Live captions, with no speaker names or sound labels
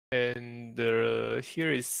And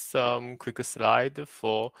here is some quick slide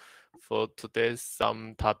for today's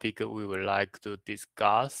some topic we would like to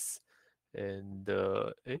discuss. And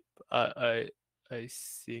I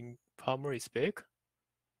think Palmer is back.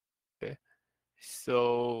 Okay,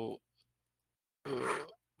 so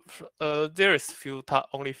there is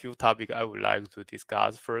only few topics I would like to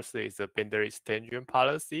discuss. First is the vendor extension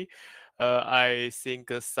policy. I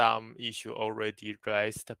think some issue already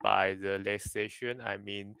raised by the last session. I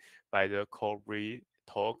mean, by the Corey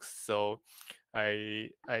talks. So I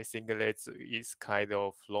think that is kind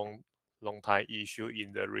of long time issue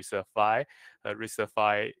in the RISC-V.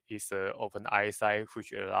 RISC-V is an open ISI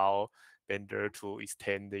which allow vendor to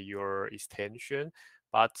extend your extension.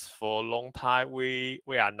 But for a long time, we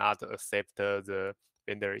are not accept the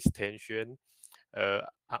vendor extension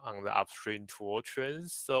on the upstream tool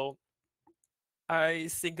trends. So I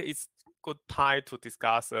think it's good time to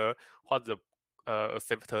discuss what the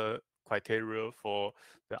accepted criteria for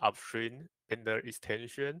the upstream vendor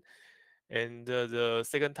extension. And the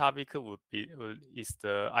second topic would be is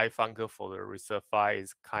the iFunc for the RISC-V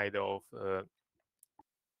is kind of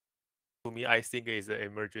to me, I think it's an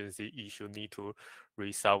emergency issue need to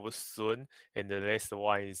resolve soon. And the last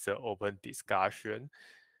one is the open discussion.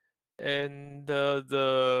 And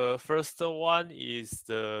the first one is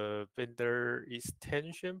the vendor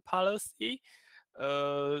extension policy.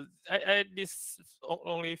 This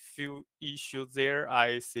only few issues there.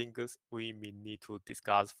 I think we may need to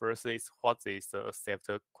discuss. First is what is the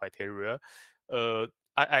accepted criteria.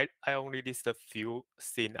 I only list a few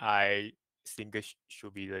things I think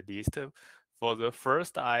should be the list. For the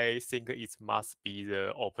first, I think it must be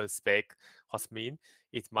the open spec. What mean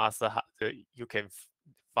it must have you can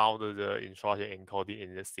found the instruction encoding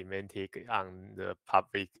in the semantic on the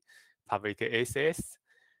public access,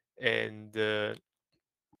 and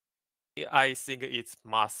I think it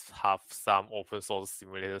must have some open source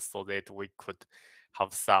simulator so that we could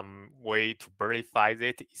have some way to verify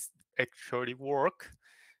that it actually work.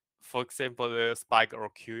 For example, the Spike or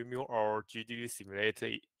QEMU or GDU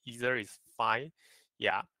simulator either is fine.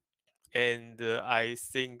 Yeah. And I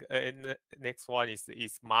think and the next one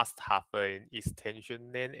is must have an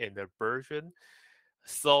extension name and a version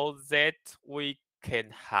so that we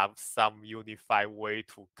can have some unified way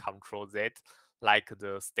to control that, like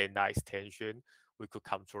the standard extension. We could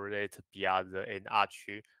control it via the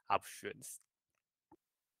NRG options.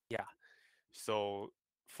 Yeah. So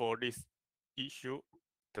for this issue,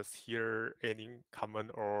 does here any comment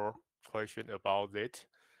or question about that?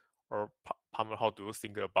 Or Palmer, how do you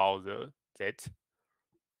think about that?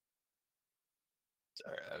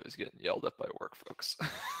 Sorry, I was getting yelled at by work folks.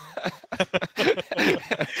 Okay.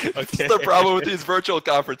 That's the problem with these virtual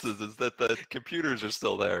conferences is that the computers are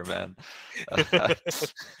still there, man.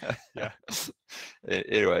 Yeah.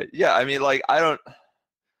 Anyway, yeah, I mean, like,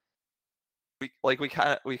 we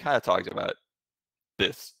kind of talked about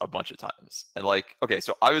this a bunch of times, and like, okay,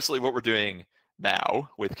 so obviously what we're doing now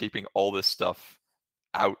with keeping all this stuff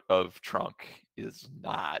out of trunk is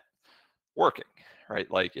not working, right?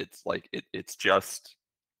 Like it's just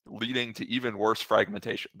leading to even worse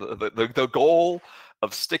fragmentation. The goal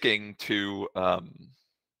of sticking to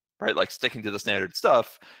right, like sticking to the standard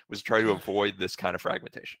stuff was to try to avoid this kind of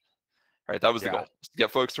fragmentation, right? That was the goal, to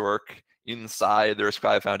get folks to work inside the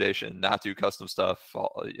RISC-V Foundation, not do custom stuff,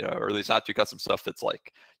 you know, or at least not do custom stuff that's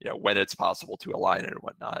like, you know, when it's possible to align it and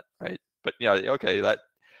whatnot, right? But yeah, okay, that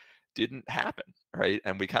didn't happen, right?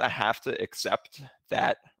 And we kind of have to accept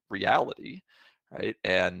that reality, right?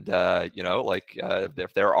 And you know, like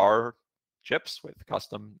if there are chips with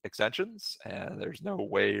custom extensions, and there's no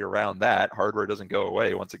way around that, hardware doesn't go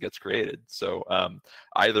away once it gets created. So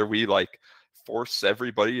either we like force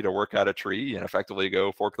everybody to work out a tree and effectively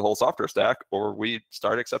go fork the whole software stack, or we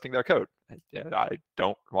start accepting their code. And I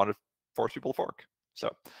don't want to force people to fork.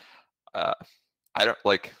 So I don't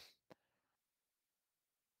like.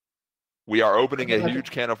 We are opening a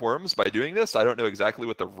huge can of worms by doing this. I don't know exactly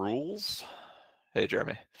what the rules. Hey,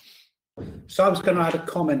 Jeremy. So I was going to add a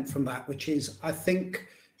comment from that, which is, I think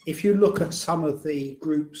if you look at some of the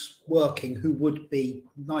groups working who would be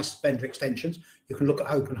nice vendor extensions, you can look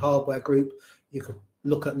at Open Hardware Group, you could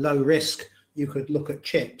look at Low Risk, you could look at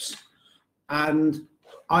chips. And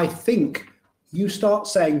I think you start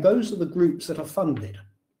saying those are the groups that are funded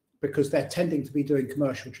because they're tending to be doing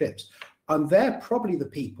commercial chips. And they're probably the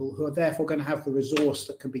people who are therefore going to have the resource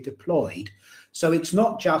that can be deployed. So it's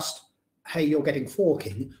not just, hey, you're getting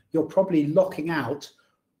forking, you're probably locking out.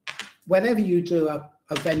 Whenever you do a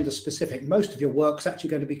vendor specific, most of your work's actually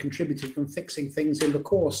going to be contributed from fixing things in the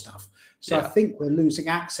core stuff. So yeah. I think we're losing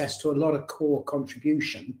access to a lot of core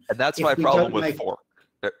contribution. And that's my problem with fork.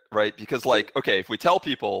 right? Because like, okay, if we tell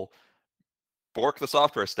people fork the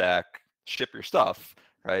software stack, ship your stuff,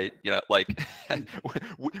 right? You know, like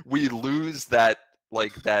we lose that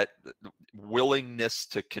willingness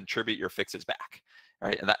to contribute your fixes back,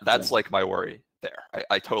 right? And that's like my worry there.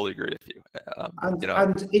 I totally agree with you. And you know,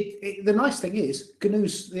 and the nice thing is,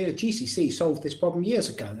 GNU's GCC solved this problem years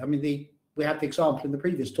ago. I mean, we had the example in the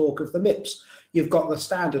previous talk of the MIPS. You've got the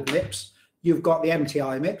standard MIPS, you've got the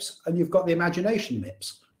MTI MIPS, and you've got the imagination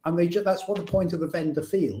MIPS. And that's what the point of the vendor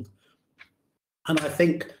field. And I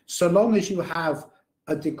think so long as you have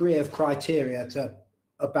a degree of criteria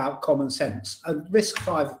about common sense, and RISC-V,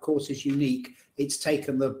 of course, is unique. It's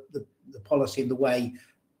taken the policy in the way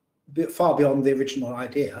far beyond the original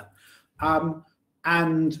idea.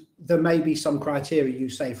 And there may be some criteria you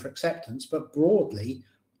say for acceptance, but broadly,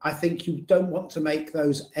 I think you don't want to make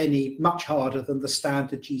those any much harder than the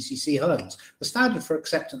standard GCC hurdles. The standard for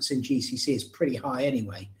acceptance in GCC is pretty high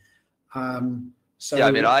anyway. So yeah,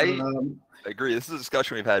 I mean, I agree. This is a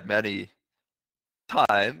discussion we've had many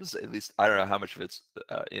times. At least I don't know how much of it's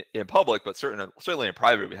in public, but certainly in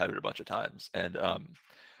private we had it a bunch of times. And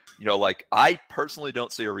you know, like I personally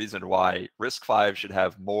don't see a reason why RISC-V should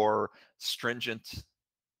have more stringent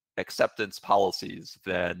acceptance policies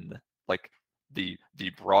than like the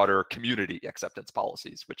broader community acceptance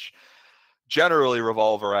policies, which generally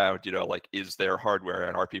revolve around, you know, like, is there hardware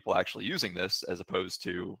and are people actually using this, as opposed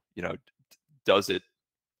to, you know, does it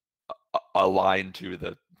align to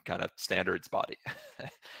the kind of standards body,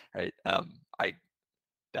 right?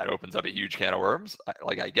 That opens up a huge can of worms.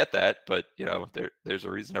 I get that, but you know, there's a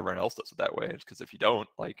reason everyone else does it that way. It's because if you don't,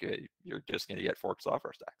 like, you're just going to get forked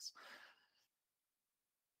software stacks.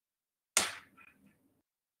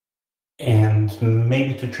 And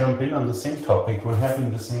maybe to jump in on the same topic, we're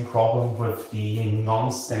having the same problem with the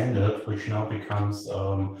non-standard, which now becomes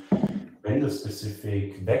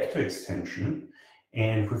vendor-specific vector extension.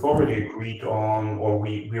 And we've already agreed on, or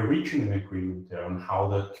we're reaching an agreement there on how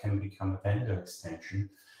that can become a vendor extension,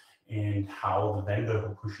 and how the vendor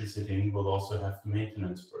who pushes it in will also have the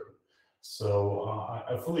maintenance burden. So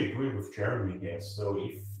I fully agree with Jeremy here. So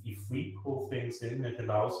if we pull things in, it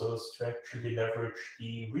allows us to actually leverage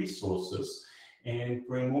the resources and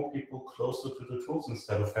bring more people closer to the tools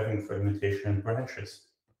instead of having fragmentation and branches.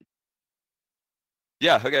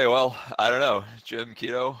 Yeah, okay, well, I don't know. Jim,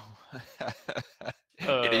 Kito,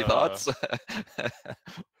 any thoughts?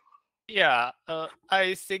 Yeah,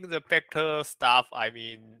 I think the vector stuff, I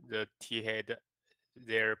mean, the T-head,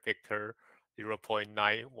 their vector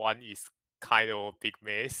 0.91 is kind of a big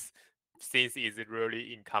mess, since it's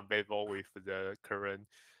really incompatible with the current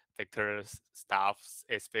vector stuff,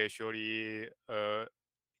 especially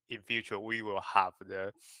in future we will have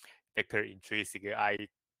the vector intrinsic. I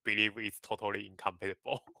believe it's totally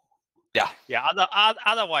incompatible. Yeah. Yeah,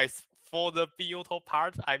 otherwise, for the BUTO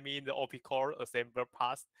part, I mean the OP core assembler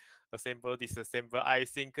path, assemble, disassemble, I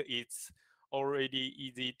think it's already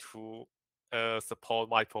easy to support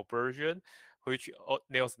multiple version, which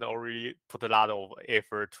Nelson already put a lot of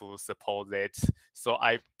effort to support that. So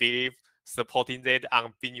I believe supporting that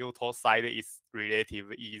on BUTO side is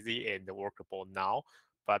relatively easy and workable now.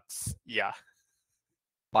 But yeah.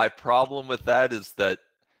 My problem with that is that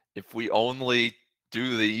if we only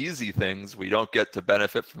do the easy things, we don't get to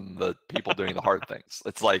benefit from the people doing the hard things.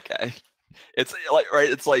 It's like, right?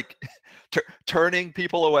 It's like turning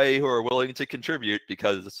people away who are willing to contribute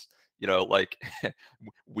because, you know, like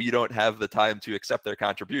we don't have the time to accept their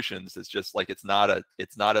contributions. It's just like it's not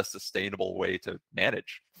a sustainable way to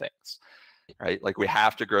manage things, right? Like we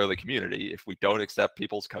have to grow the community. If we don't accept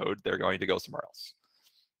people's code, they're going to go somewhere else.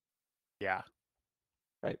 Yeah.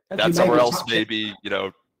 Right. And that somewhere else may be, you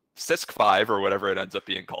know, RISC-V or whatever it ends up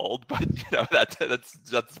being called, but you know, that's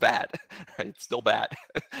bad. Right? It's still bad.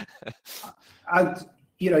 And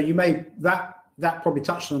you know, you may that probably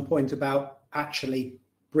touched on a point about actually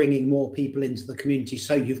bringing more people into the community,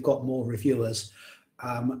 so you've got more reviewers,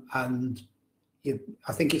 and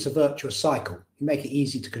I think it's a virtuous cycle. You make it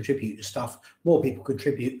easy to contribute your stuff, more people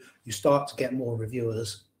contribute, you start to get more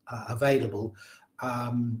reviewers available.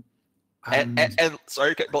 And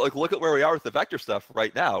sorry, but like look at where we are with the vector stuff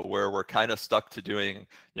right now, where we're kind of stuck to doing,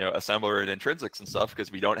 you know, assembler and intrinsics and stuff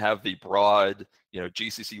because we don't have the broad, you know,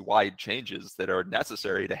 GCC wide changes that are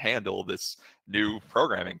necessary to handle this new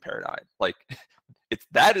programming paradigm. Like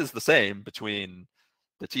that is the same between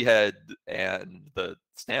the T-head and the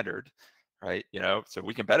standard, right? You know, so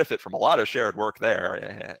we can benefit from a lot of shared work there,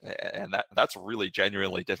 and that's really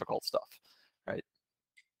genuinely difficult stuff, right?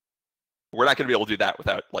 We're not going to be able to do that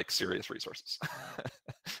without like serious resources.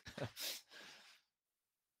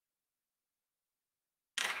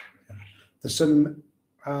 There's some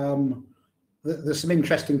there's some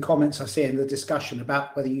interesting comments I see in the discussion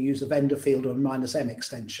about whether you use a vendor field or a -m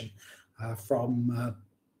extension from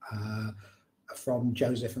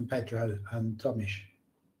Joseph and Pedro and Tomish.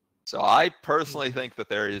 So I personally think that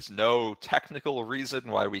there is no technical reason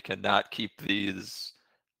why we cannot keep these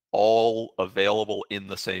all available in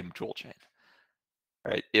the same toolchain.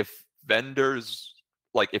 Right? If vendors,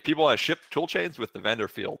 like if people want to ship toolchains with the vendor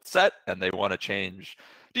field set and they want to change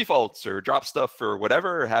defaults or drop stuff or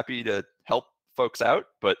whatever, happy to help folks out.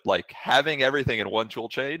 But like having everything in one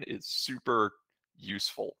toolchain is super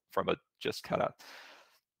useful from a just kind of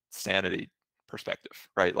sanity perspective,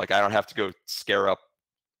 right? Like I don't have to go scare up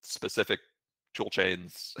specific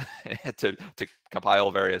toolchains to compile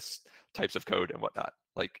various types of code and whatnot.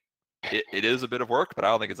 Like it is a bit of work, but I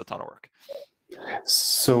don't think it's a ton of work.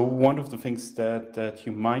 So one of the things that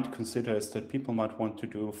you might consider is that people might want to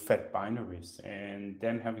do fat binaries, and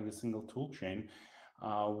then having a single toolchain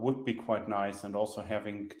would be quite nice, and also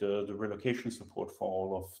having the relocation support for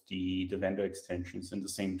all of the vendor extensions in the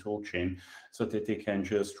same toolchain so that they can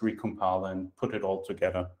just recompile and put it all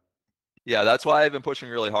together. Yeah, that's why I've been pushing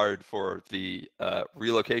really hard for the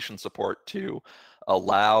relocation support to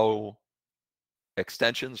allow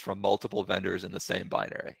extensions from multiple vendors in the same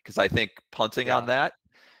binary, because I think punting on that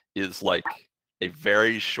is like a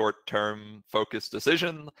very short-term focused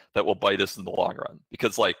decision that will bite us in the long run.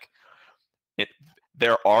 Because like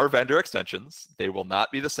there are vendor extensions, they will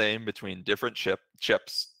not be the same between different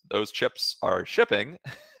chips. Those chips are shipping,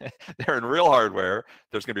 they're in real hardware.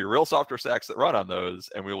 There's going to be real software stacks that run on those,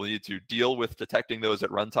 and we will need to deal with detecting those at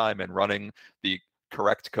runtime and running the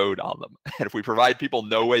correct code on them. And if we provide people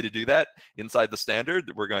no way to do that inside the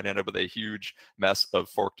standard, we're going to end up with a huge mess of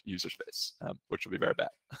forked user space, which will be very bad.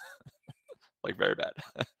 Like very bad.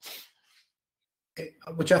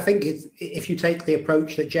 Which I think is, if you take the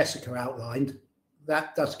approach that Jessica outlined,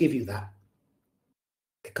 that does give you that,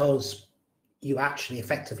 because you actually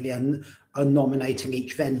effectively are nominating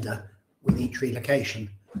each vendor with each relocation.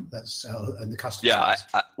 That's and the customer. Yeah,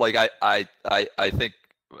 I think,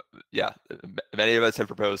 yeah, many of us have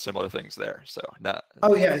proposed similar things there. So not.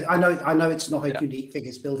 Oh yeah, I know it's not a unique thing.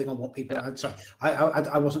 It's building on what people. I'm sorry,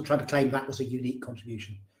 I wasn't trying to claim that was a unique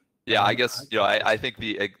contribution. Yeah, I guess I think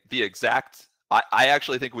the exact. I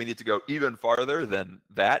actually think we need to go even farther than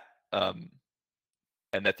that,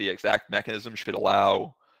 and that the exact mechanism should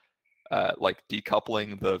allow like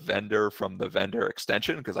decoupling the vendor from the vendor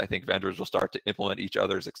extension, because I think vendors will start to implement each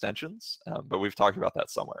other's extensions. But we've talked about that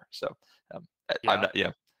somewhere. So I'm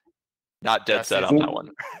not dead set on that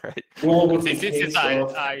one. Right? Well, Go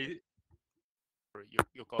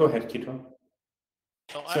ahead, Kito.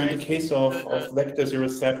 So in the case of Vector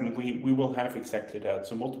 07, we will have exactly that.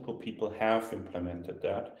 So multiple people have implemented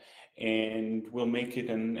that, and we'll make it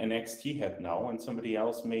an XT head now, and somebody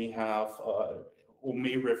else may have or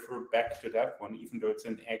may refer back to that one, even though it's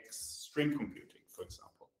an X string computing, for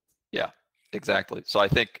example. Yeah, exactly. So I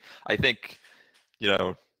think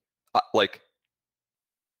like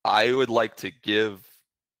I would like to give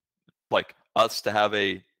like us to have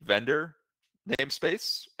a vendor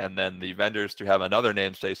namespace, and then the vendors to have another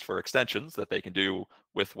namespace for extensions that they can do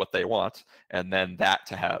with what they want, and then that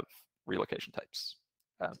to have relocation types.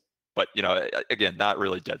 But again, not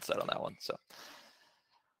really dead set on that one. So,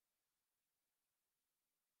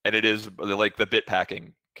 and it is like the bit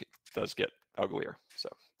packing does get uglier. So,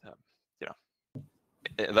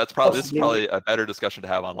 this is probably a better discussion to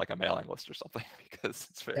have on like a mailing list or something, because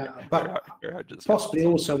it's very hard to discuss. Possibly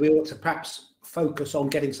also we ought to perhaps focus on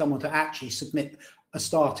getting someone to actually submit a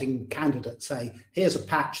starting candidate, say, here's a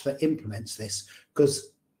patch that implements this,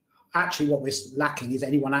 because actually what we're lacking is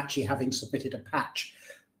anyone actually having submitted a patch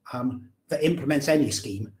that implements any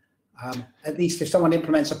scheme. At least if someone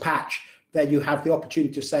implements a patch, then you have the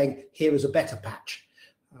opportunity of saying, here is a better patch.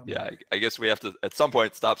 Yeah, I guess we have to at some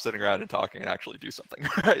point stop sitting around and talking and actually do something,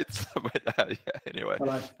 right? So, but anyway,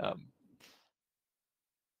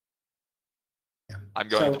 I'm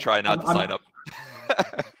going to try not to sign up.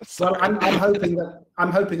 Well, I'm hoping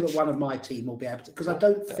that one of my team will be able to, because I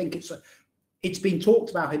don't think it's been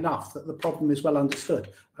talked about enough that the problem is well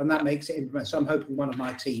understood, and that makes it implement. So I'm hoping one of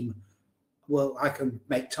my team I can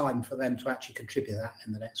make time for them to actually contribute that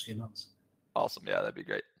in the next few months. Awesome. Yeah, that'd be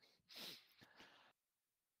great.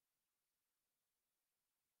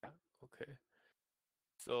 Okay.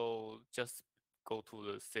 So just go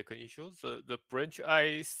to the second issue. The branch,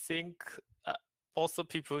 I think also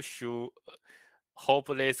people should hope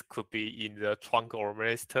this could be in the trunk or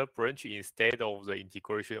master branch instead of the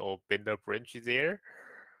integration or vendor branch there.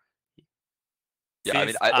 Yeah, I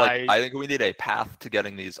mean, I think we need a path to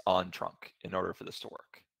getting these on trunk in order for this to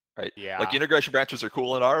work. right? Yeah. Like integration branches are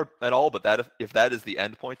cool in R and all, but that if that is the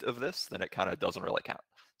endpoint of this, then it kind of doesn't really count.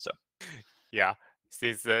 So yeah,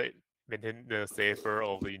 since maintain the safer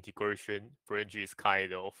of the integration branch is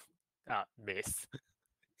kind of mess.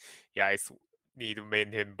 Yeah, it's need to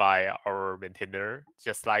maintain by our maintainer,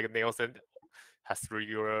 just like Nelson has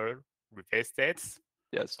regular repair stats.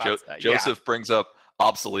 yes, But, Joseph brings up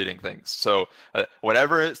obsoleting things. So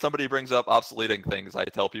whenever somebody brings up obsoleting things, I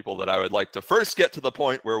tell people that I would like to first get to the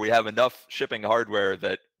point where we have enough shipping hardware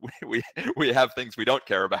that we have things we don't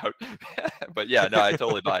care about. But yeah, no, I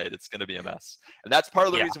totally buy it. It's going to be a mess. And that's part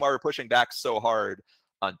of the reason why we're pushing back so hard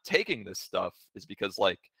on taking this stuff, is because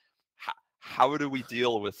like, how do we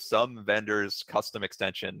deal with some vendors' custom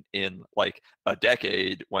extension in like a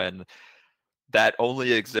decade when that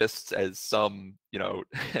only exists as some, you know,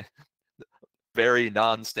 very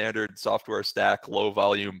non-standard software stack, low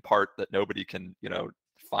volume part that nobody can, you know,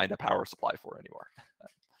 find a power supply for anymore.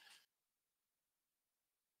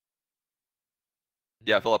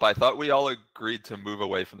 Yeah, Philip, I thought we all agreed to move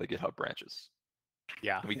away from the GitHub branches.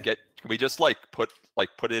 Yeah. Can we just like put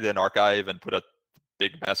it in archive and put a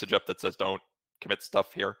big message up that says don't commit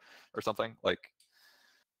stuff here or something? Like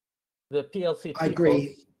the PLC I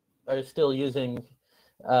agree. are still using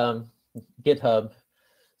GitHub,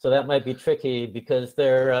 so that might be tricky because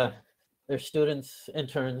they're students,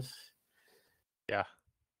 interns. Yeah.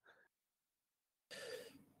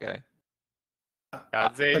 Okay.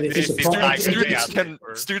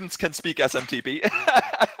 Students can speak SMTP.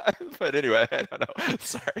 But anyway, I don't know.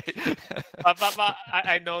 Sorry. but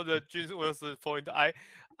I know the Jun Wilson's point. I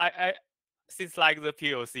since like the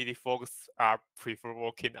PLC, the folks prefer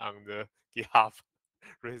working on the GitHub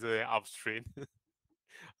rather than upstream.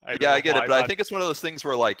 I get it, but I think it's one of those things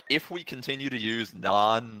where, like, if we continue to use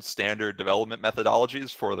non-standard development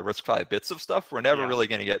methodologies for the RISC-V bits of stuff, we're never really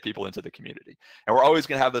going to get people into the community, and we're always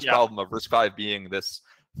going to have this problem of RISC-V being this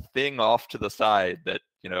thing off to the side that,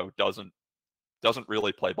 you know, doesn't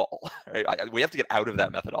really play ball. Right? We have to get out of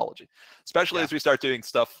that methodology, especially as we start doing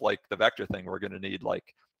stuff like the vector thing. We're going to need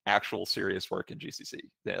like actual serious work in GCC.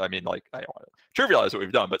 I mean, like, I don't want to trivialize what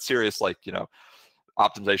we've done, but serious, like, you know,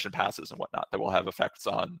 optimization passes and whatnot that will have effects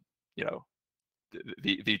on, you know,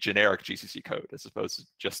 the generic GCC code as opposed to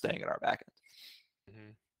just staying in our backend.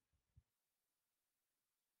 Mm-hmm.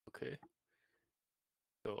 Okay.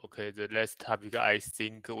 So, okay, the last topic I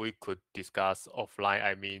think we could discuss offline,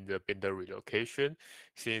 I mean the vendor relocation,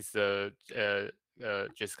 since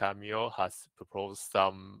Jessica Mio has proposed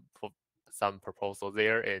some proposal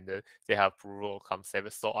there, and they have proof of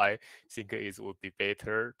concept. So I think it would be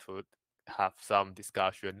better to have some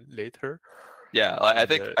discussion later. Yeah, I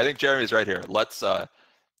think Jeremy's right here. Let's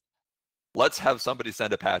have somebody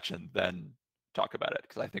send a patch and then talk about it,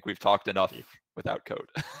 because I think we've talked enough without code.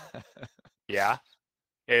 Yeah.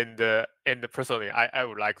 And personally, I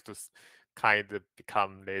would like to kind of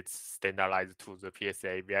become let's standardized to the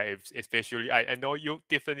PSA. Yeah, especially I know you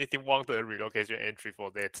definitely want a relocation entry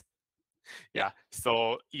for that. Yeah.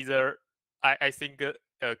 So either I think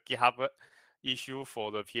GitHub issue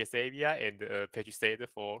for the PSA and patch set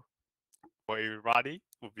for everybody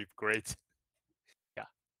would be great. Yeah.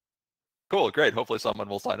 Cool, great. Hopefully someone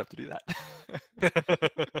will sign up to do that.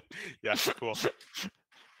 Yeah, cool.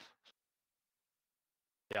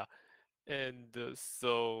 Yeah. And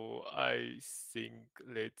so I think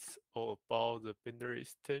that's all about the vendor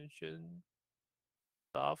extension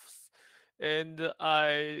stuffs. And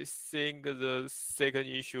I think the second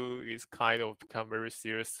issue is kind of become very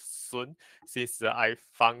serious soon, since I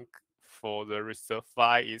found for the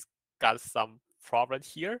RISC-V is got some problem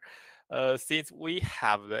here. Since we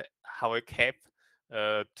have the hardware cap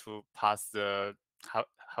to pass the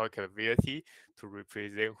hardware capability to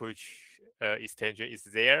represent which extension is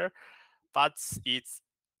there, but it's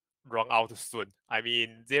run out soon. I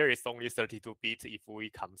mean, there is only 32-bit if we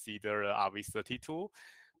consider RV32,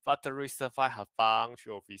 but the RISC-V have a bunch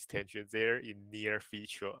of extensions there in near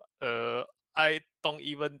future. I don't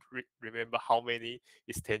even remember how many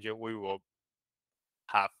extensions we will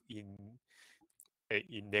have in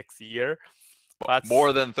next year. But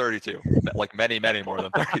more than 32, like many more than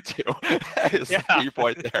 32. Is the key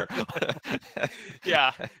point there.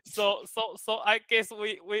 Yeah. So I guess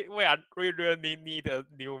we really need a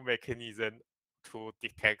new mechanism to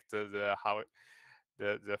detect the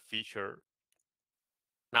feature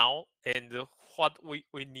now, and what we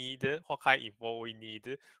need, what kind of info we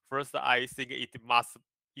need. First, I think it must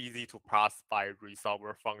easy to pass by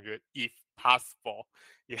resolver function if possible.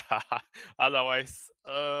 Yeah. Otherwise,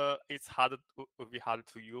 it's would be hard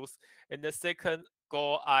to use. And the second,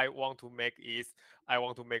 goal I want to make is I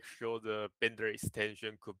want to make sure the vendor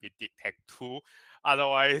extension could be detected too.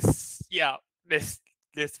 Otherwise, yeah, this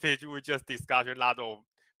page we just discussed a lot of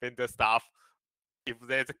vendor stuff. If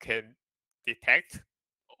that can detect,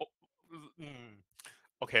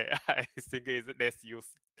 okay, I think it's less use.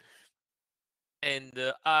 And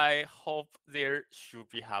I hope there should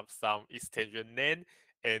be have some extension name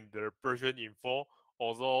and the version info.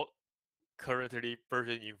 Although currently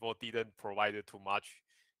version info didn't provide too much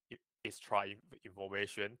extra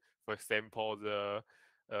information. For example, the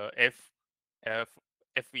F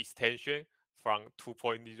extension from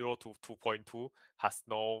 2.0 to 2.2 has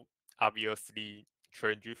no obviously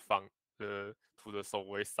change from the to the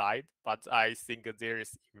software side, but I think there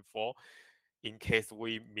is info in case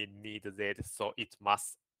we may need that, so it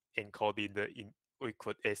must encode in the we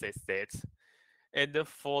could access that. And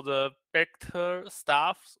for the vector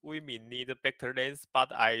stuff, we may need a vector length,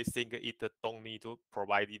 but I think it don't need to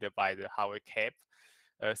provided by the hardware cap.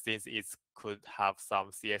 Since it could have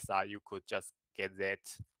some CSR, you could just get that.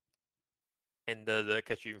 And the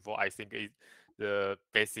cache info, I think is the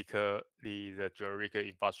basically the generic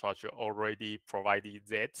infrastructure already provided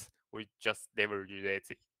that. We just leverage that,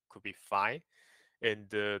 it could be fine. And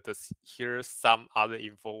here's some other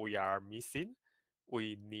info we are missing.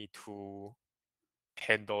 We need to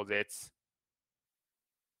handle that.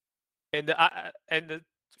 And a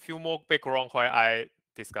few more background why I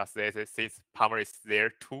discussed that since Palmer is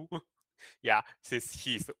there too. Yeah, since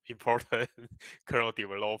he's important kernel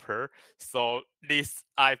developer. So this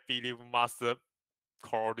I believe must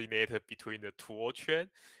coordinate between the tool chain,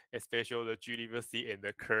 especially the glibc and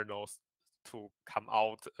the kernels to come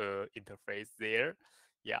out interface there.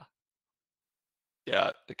 Yeah.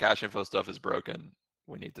 Yeah, the cache info stuff is broken.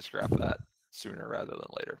 We need to scrap that sooner rather than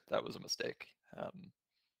later. That was a mistake.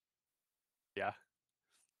 Yeah.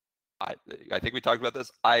 I think we talked about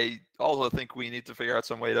this. I also think we need to figure out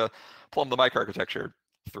some way to plumb the microarchitecture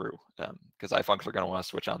through, because iFunks are going to want to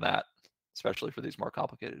switch on that, especially for these more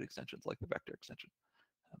complicated extensions like the vector extension.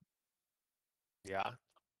 Yeah.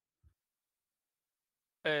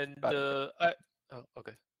 And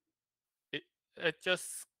okay. I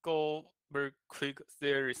just go very quick.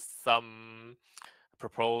 There is some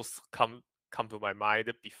proposed come to my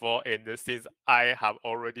mind before, and since I have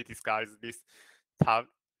already discussed this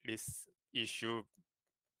this issue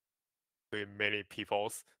with many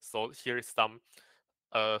people, so here is some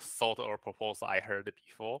thought or proposal I heard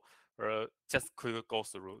before. Just quick go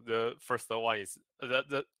through. The first one is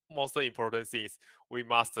the most important thing is we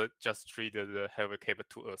must just treat the heavy cap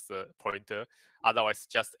to as a pointer. Otherwise,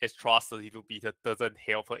 just extra 32 bit doesn't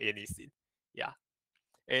help anything. Yeah.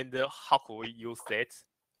 And how could we use that?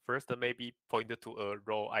 First, maybe point to a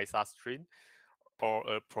raw ISA string or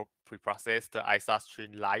a preprocessed ISA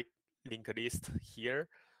string like linked list here,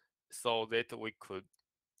 so that we could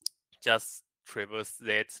just traverse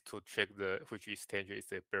that to check which extension is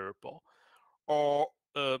a variable, or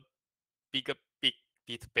a big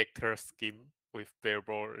bit vector scheme with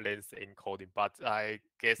variable length encoding. But I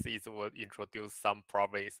guess it will introduce some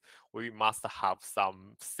problems. We must have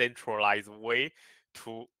some centralized way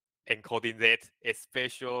to encoding that,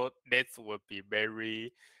 especially that would be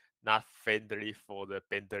very not friendly for the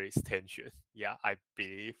vendor extension. Yeah, I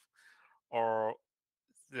believe. Or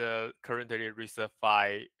the currently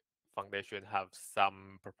RISC-V Foundation have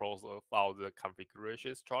some proposal about the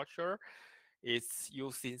configuration structure. It's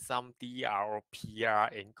using some DR or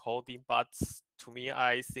PR encoding, but to me,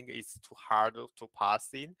 I think it's too hard to pass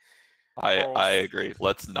in. I agree.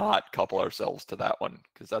 Let's not couple ourselves to that one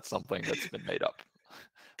because that's something that's been made up.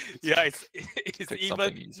 Yeah, it's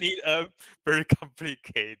even need a very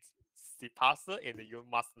complicated C parser, and you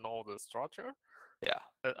must know the structure. Yeah.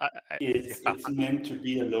 It's meant to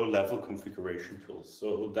be a low-level configuration tool.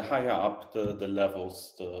 So the higher up the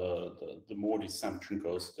levels, the more the assumption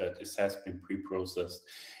goes that this has been pre-processed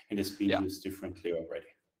and is being used differently already.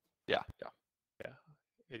 Yeah.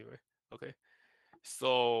 Anyway, okay.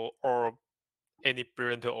 So, or any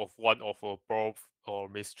printer of one of both or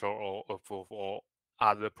Mistral or of or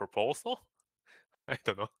other proposal? I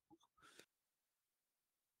don't know.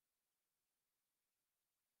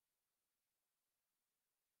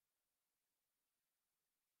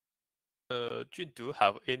 Jun, do you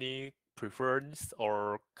have any preference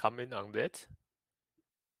or comment on that?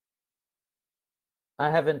 I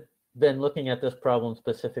haven't been looking at this problem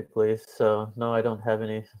specifically, so no, I don't have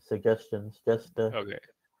any suggestions. Just Okay.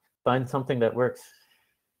 find something that works.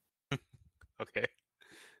 Okay.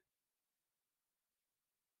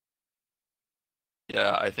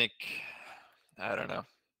 Yeah, I think, I don't know.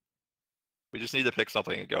 We just need to pick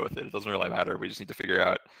something and go with it. It doesn't really matter. We just need to figure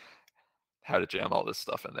out how to jam all this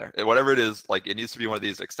stuff in there. And whatever it is, like it needs to be one of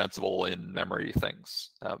these extensible in memory things.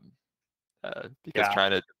 Because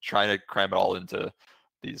trying to cram it all into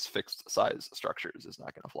these fixed size structures is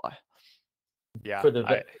not going to fly. Yeah.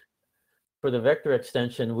 For the vector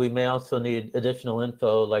extension, we may also need additional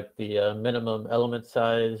info like the minimum element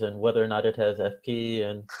size and whether or not it has FP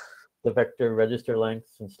and the vector register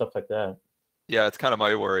lengths and stuff like that. Yeah, it's kind of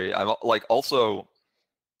my worry. I'm like also,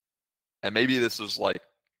 and maybe this is like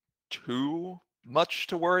too much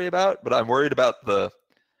to worry about, but I'm worried about the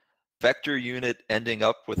vector unit ending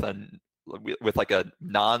up with like a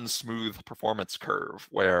non-smooth performance curve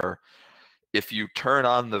where if you turn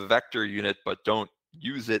on the vector unit but don't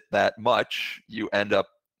use it that much, you end up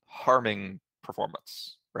harming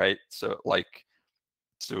performance, right?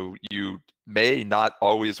 So you may not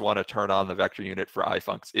always want to turn on the vector unit for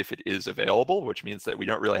ifuncs if it is available, which means that we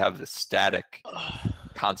don't really have this static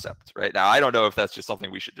concept, right? Now, I don't know if that's just something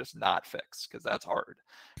we should just not fix because that's hard,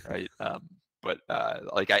 right? But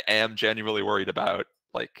like I am genuinely worried about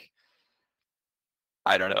like,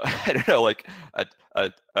 I don't know, like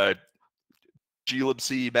a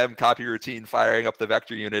glibc mem copy routine firing up the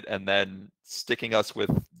vector unit and then sticking us with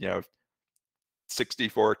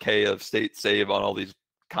 64K of state save on all these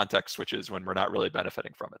context switches when we're not really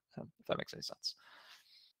benefiting from it, if that makes any sense.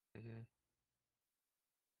 Mm-hmm.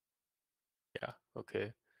 Yeah,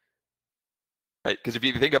 okay. Right, because if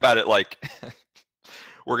you think about it, like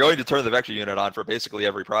we're going to turn the vector unit on for basically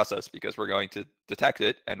every process because we're going to detect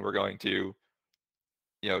it and we're going to,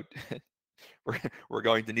 we're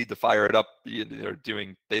going to need to fire it up,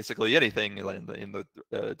 doing basically anything in the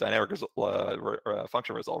dynamic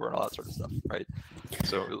function resolver and all that sort of stuff, right?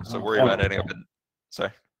 So worry about ending up in.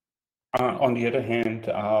 Sorry. On the other hand,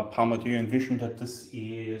 Palmer, do you envision that this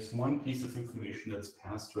is one piece of information that's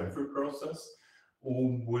passed to every process,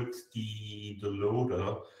 or would the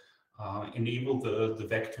loader enable the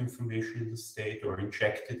vector information in the state or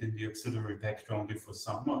inject it in the auxiliary vector only for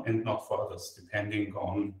some and not for others, depending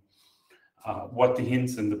on what the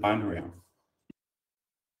hints in the binary are?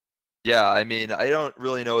 Yeah, I mean, I don't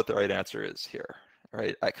really know what the right answer is here,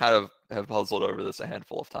 right? I kind of have puzzled over this a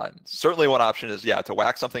handful of times. Certainly one option is, yeah, to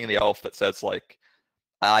whack something in the ELF that says like,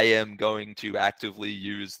 I am going to actively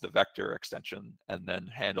use the vector extension and then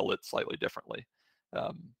handle it slightly differently.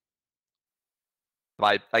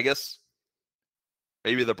 I guess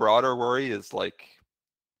maybe the broader worry is like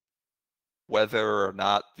whether or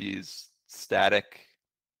not these static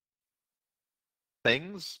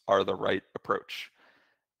things are the right approach,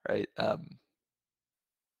 right?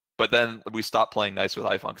 But then we stop playing nice with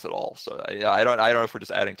ifuncs at all. So I don't know if we're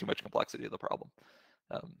just adding too much complexity to the problem.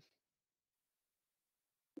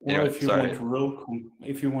 Well, if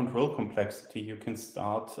you want real complexity, you can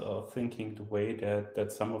start thinking the way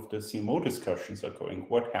that some of the CMO discussions are going.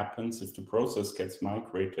 What happens if the process gets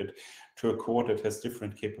migrated to a core that has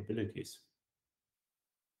different capabilities?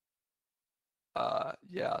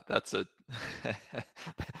 Yeah, that's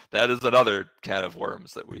that is another can of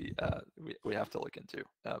worms that we have to look into.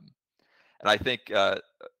 And I think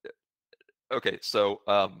okay, so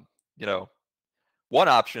one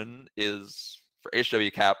option is for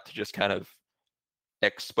HWCAP to just kind of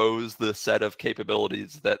expose the set of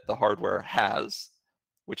capabilities that the hardware has,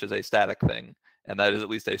 which is a static thing, and that is at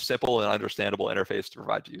least a simple and understandable interface to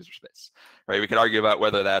provide to user space, right? We can argue about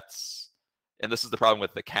whether that's, and this is the problem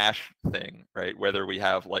with the cache thing, right? Whether we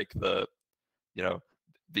have like the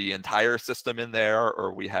entire system in there,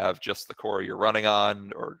 or we have just the core you're running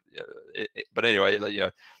on, or but anyway,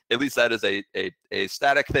 at least that is a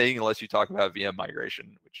static thing, unless you talk about VM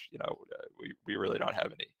migration, which we really don't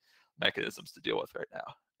have any mechanisms to deal with right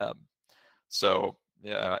now. So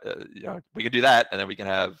yeah, we can do that, and then we can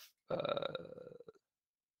have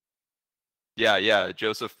yeah.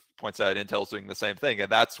 Joseph points out Intel's doing the same thing,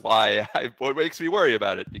 and that's why what makes me worry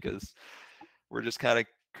about it, because we're just kind of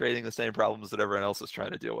creating the same problems that everyone else is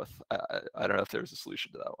trying to deal with. I don't know if there's a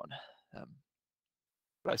solution to that one,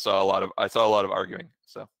 but I saw a lot of arguing.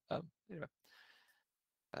 So anyway,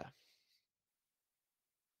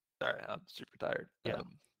 sorry, I'm super tired. Yeah.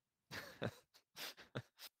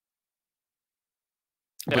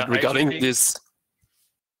 But regarding this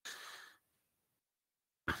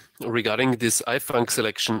ifunc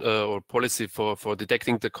selection or policy for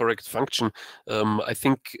detecting the correct function, I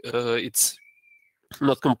think it's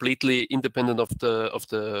not completely independent of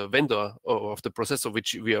the vendor or of the processor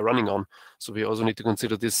which we are running on. So we also need to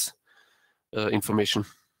consider this information.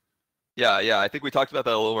 Yeah, I think we talked about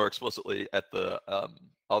that a little more explicitly at the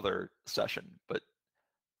other session, but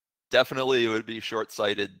definitely it would be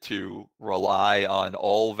short-sighted to rely on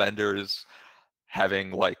all vendors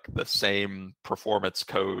having like the same performance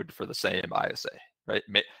code for the same ISA, right?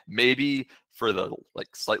 Maybe for the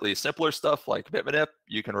like slightly simpler stuff like bitmanip,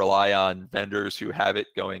 you can rely on vendors who have it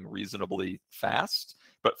going reasonably fast.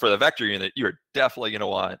 But for the vector unit, you're definitely going to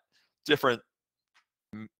want different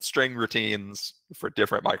string routines for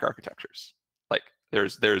different microarchitectures. Like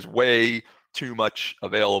there's way too much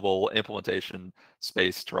available implementation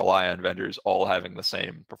space to rely on vendors all having the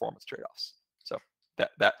same performance trade-offs. So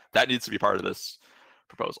that needs to be part of this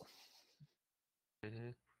proposal.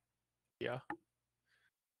 Yeah.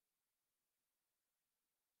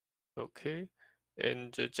 Okay,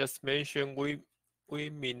 and just mention we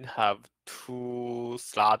mean have two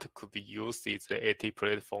slots could be used. It's the AT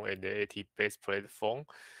platform and the AT base platform.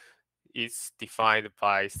 It's defined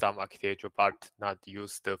by some architecture, but not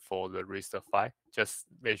used for the RISC-V. Just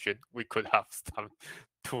mention we could have some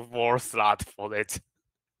 2 more slots for that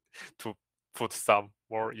to put some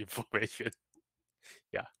more information.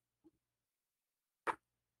 Yeah.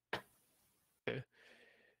 Okay.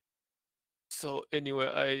 So anyway,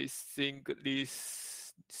 I think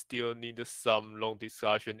this still needs some long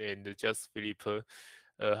discussion, and just Philip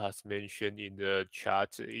has mentioned in the chat,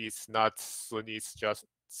 it's not soon, it's just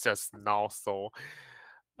now. So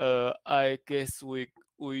I guess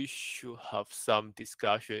we should have some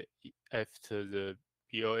discussion after the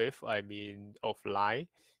BoF, I mean offline.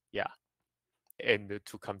 Yeah. And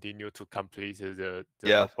to continue to complete the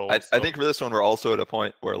proposal. I think for this one we're also at a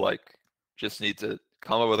point where like just need to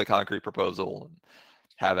come up with a concrete proposal and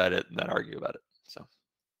have at it and then argue about it. So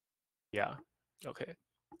yeah, okay.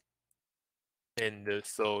 And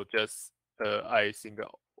so just I think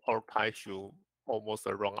our time should almost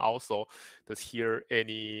run out. So does here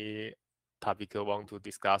any topic you want to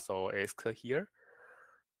discuss or ask here?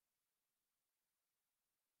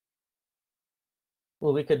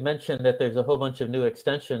 Well, we could mention that there's a whole bunch of new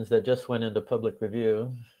extensions that just went into public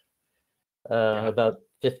review. About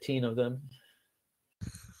 15 of them.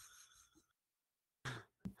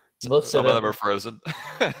 Some of them are frozen.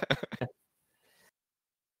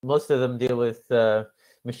 Most of them deal with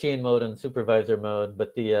machine mode and supervisor mode,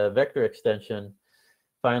 but the vector extension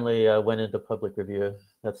finally went into public review.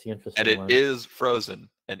 That's the interesting one. And it is frozen,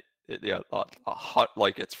 and hot,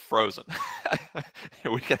 like it's frozen.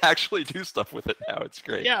 We can actually do stuff with it now. It's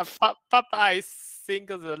great. Yeah, but I think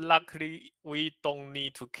that luckily we don't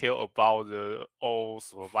need to care about the old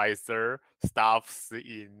supervisor stuffs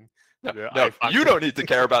in no, you don't need to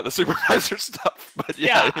care about the supervisor stuff, but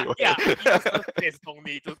yeah, anyway. Yeah, you don't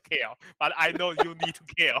need to care, but I know you need to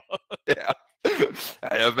care. Yeah,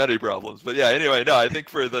 I have many problems, but yeah, anyway, no, I think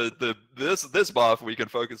for this BoF we can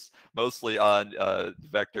focus mostly on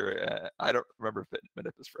vector. I don't remember if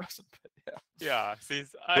bitmanip is frozen, but yeah. Yeah,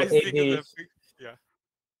 since I think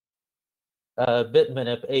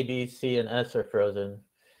bitmanip, A, B, C, and S are frozen,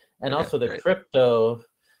 and also the great. crypto.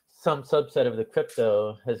 Some subset of the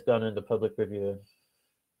crypto has gone into public review.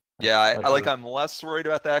 Yeah, I'm less worried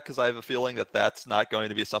about that because I have a feeling that that's not going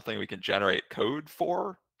to be something we can generate code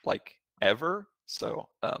for like ever. So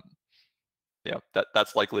yeah,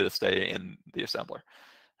 that's likely to stay in the assembler.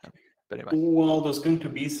 But anyway. Well, there's going to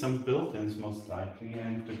be some built-ins most likely,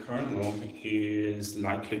 and the kernel is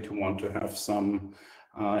likely to want to have some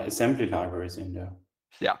assembly libraries in there.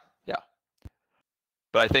 Yeah.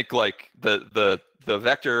 But I think like the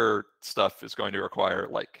vector stuff is going to require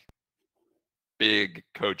like big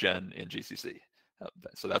codegen in GCC.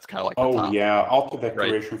 So that's kind of like auto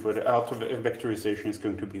vectorization for the auto vectorization is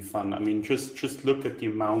going to be fun. I mean, just look at the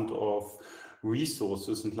amount of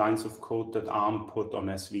resources and lines of code that ARM put on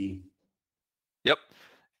SV. Yep,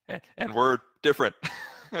 and we're different,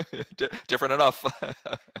 different enough.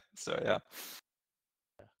 So yeah.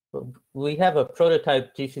 We have a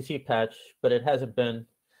prototype GCC patch, but it hasn't been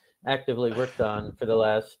actively worked on for the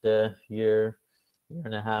last year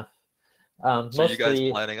and a half. So you guys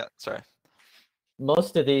planning? Sorry.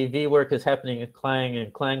 Most of the V work is happening in Clang,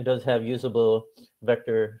 and Clang does have usable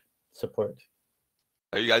vector support.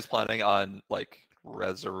 Are you guys planning on like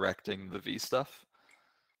resurrecting the V stuff?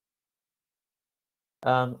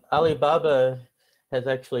 Alibaba has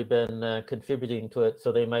actually been contributing to it,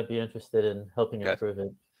 so they might be interested in helping improve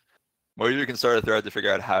it. Maybe we can start a thread to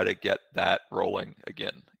figure out how to get that rolling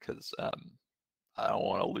again, because I don't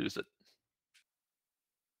want to lose it.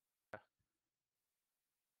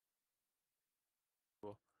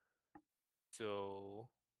 So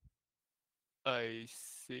I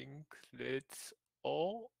think that's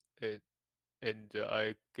all, and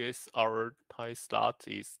I guess our time slot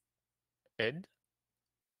is end,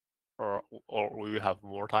 or we will have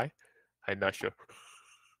more time. I'm not sure.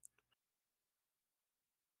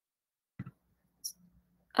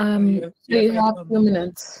 Yeah, So you have a 2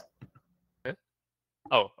 minutes.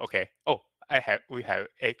 Oh, okay. Oh, we have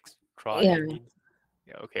extra. Yeah.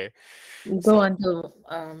 Yeah, okay. Go So until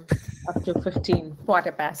up to 15,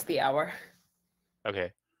 quarter past the hour.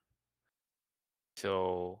 okay.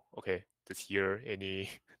 So okay, does here any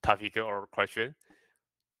topic or question?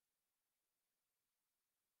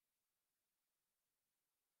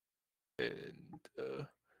 And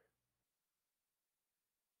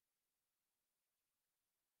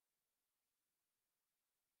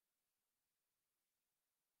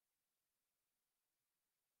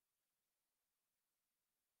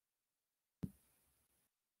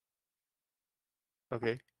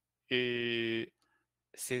okay.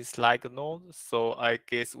 Since like no, so I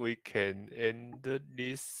guess we can end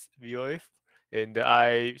this VOF. And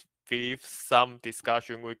I believe some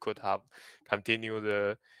discussion we could have continue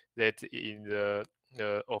that in the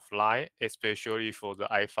offline, especially for the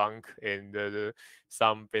iFunk and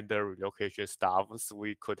some vendor relocation stuffs.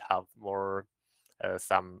 We could have more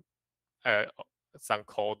some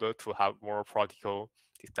code to have more practical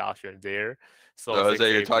discussion there. So So thanks,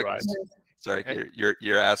 Jose, you're talking. everyone. Sorry, Eh?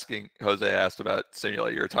 you're asking. Jose asked about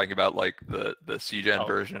simulator. You're talking about like the CGen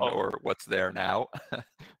version or what's there now.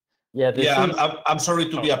 Yeah, I'm sorry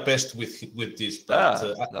to be a pest with this,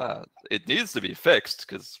 but it needs to be fixed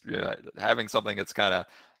because having something that's kind of,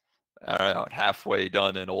 I don't know, halfway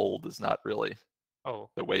done and old is not really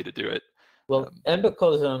the way to do it. Well,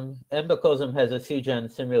 Embicosm has a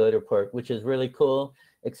CGen simulator port, which is really cool,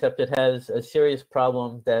 except it has a serious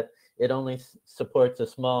problem that it only supports a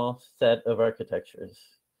small set of architectures.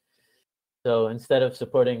 So instead of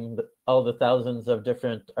supporting all the thousands of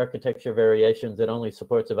different architecture variations, it only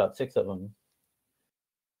supports about 6 of them.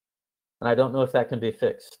 And I don't know if that can be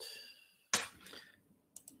fixed.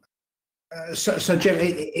 So Jim,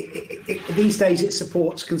 these days it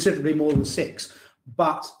supports considerably more than 6,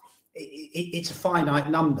 but it's a finite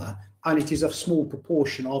number, and it is a small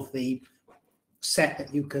proportion of the set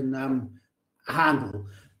that you can handle.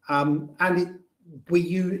 And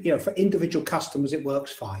for individual customers, it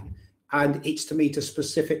works fine. And it's to meet a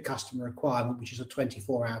specific customer requirement, which is a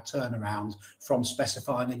 24-hour turnaround from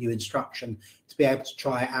specifying a new instruction to be able to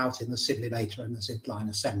try it out in the simulator and the zipline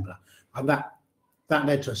assembler. And that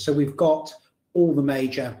led to us. So we've got all the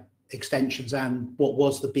major extensions and what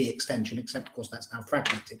was the B extension, except of course that's now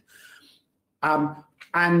fragmented.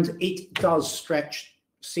 And it does stretch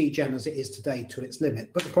CGen as it is today to its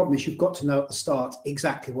limit. But the problem is you've got to know at the start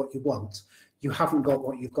exactly what you want. You haven't got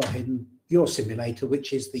what you've got in your simulator,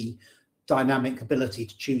 which is the dynamic ability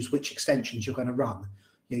to choose which extensions you're going to run.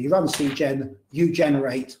 You run CGen, you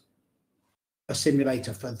generate a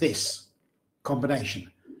simulator for this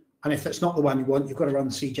combination. And if that's not the one you want, you've got to run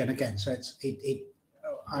CGen again. So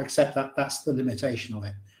I accept that that's the limitation of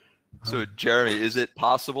it. So Jeremy, is it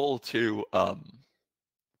possible to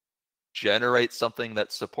generate something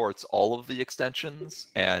that supports all of the extensions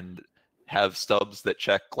and have stubs that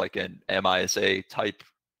check like an MISA type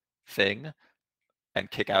thing and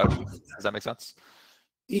kick out? Does that make sense?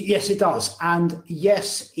 Yes, it does. And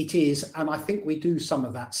yes, it is. And I think we do some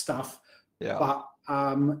of that stuff. Yeah. But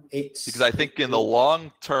it's because I think in the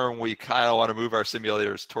long term, we kind of want to move our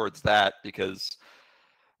simulators towards that, because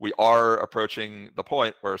we are approaching the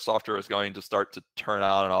point where software is going to start to turn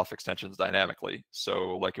on and off extensions dynamically.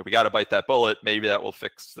 So like if we got to bite that bullet, maybe that will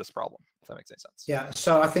fix this problem, if that makes any sense. Yeah,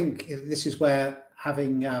 so I think this is where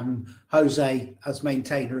having Jose as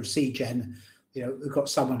maintainer of CGen, we've got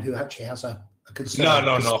someone who actually has a concern.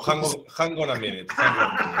 No. Hang on a minute.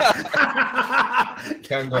 I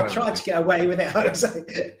tried to get away with it,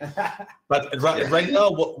 Jose. But right now,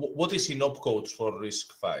 what is in opcodes for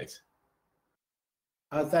RISC-V?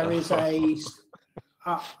 There is so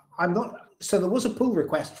there was a pull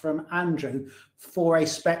request from Andrew for a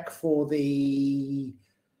spec for the,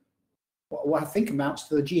 what I think amounts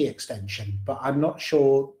to the G extension, but I'm not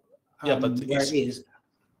sure where it is.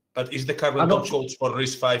 But is the current opcodes for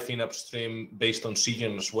RISC-V in upstream based on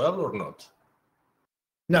CGen as well, or not?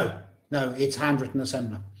 No, it's handwritten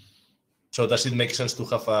assembler. So does it make sense to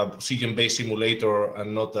have a CGen-based simulator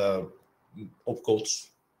and not a opcodes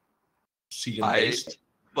CGen-based?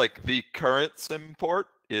 Like the current sim port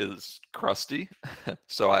is crusty,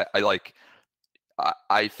 so I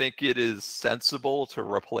think it is sensible to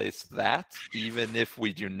replace that, even if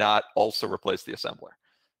we do not also replace the assembler.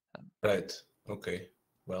 Right. Okay.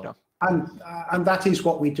 Well. Yeah. And that is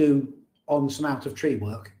what we do on some out of tree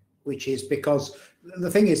work, which is because the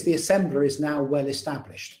thing is the assembler is now well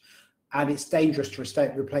established. And it's dangerous to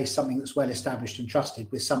replace something that's well established and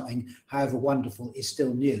trusted with something, however wonderful, is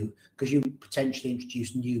still new, because you potentially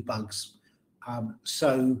introduce new bugs.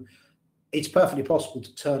 So it's perfectly possible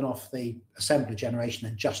to turn off the assembler generation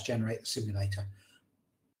and just generate the simulator.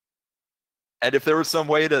 And if there was some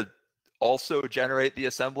way to also generate the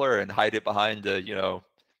assembler and hide it behind a, you know,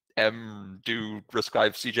 do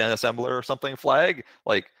RISC-V CGen assembler or something flag,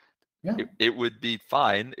 like Yeah. it would be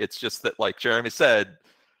fine. It's just that, like Jeremy said,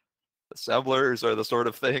 assemblers are the sort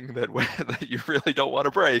of thing that, that you really don't want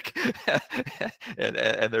to break,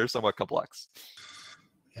 and they're somewhat complex.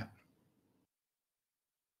 Yeah.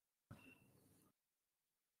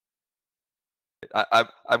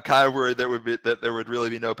 I'm kind of worried there would really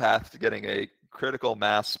be no path to getting a critical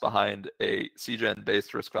mass behind a CGen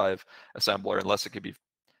based RISC-V assembler unless it could be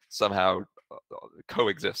somehow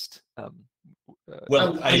coexist.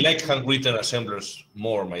 Well, I like handwritten assemblers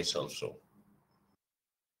more myself, so.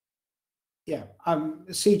 Yeah,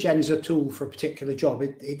 CGen is a tool for a particular job.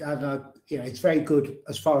 You know, it's very good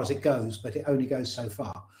as far as it goes, but it only goes so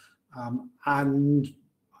far.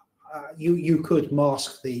 You could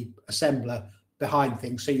mask the assembler behind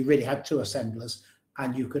things, so you really had two assemblers,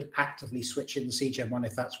 and you could actively switch in the CGen one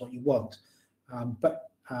if that's what you want.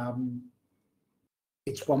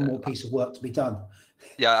 It's one more piece of work to be done.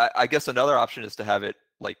 Yeah, I guess another option is to have it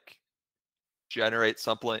like generate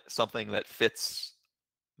something that fits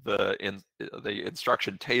the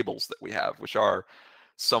instruction tables that we have, which are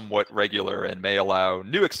somewhat regular and may allow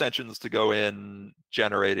new extensions to go in,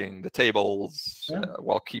 generating the tables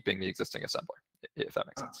while keeping the existing assembler, if that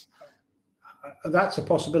makes sense. That's a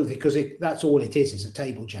possibility, because that's all it is a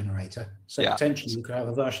table generator. So potentially you could have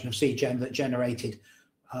a version of CGen that generated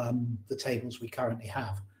the tables we currently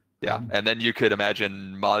have. Yeah, and then you could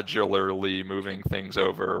imagine modularly moving things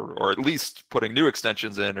over, or at least putting new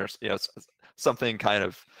extensions in, or something kind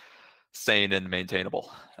of sane and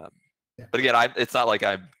maintainable. But again, it's not like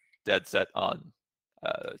I'm dead set on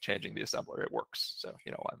changing the assembler. It works, so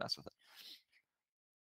why mess with it.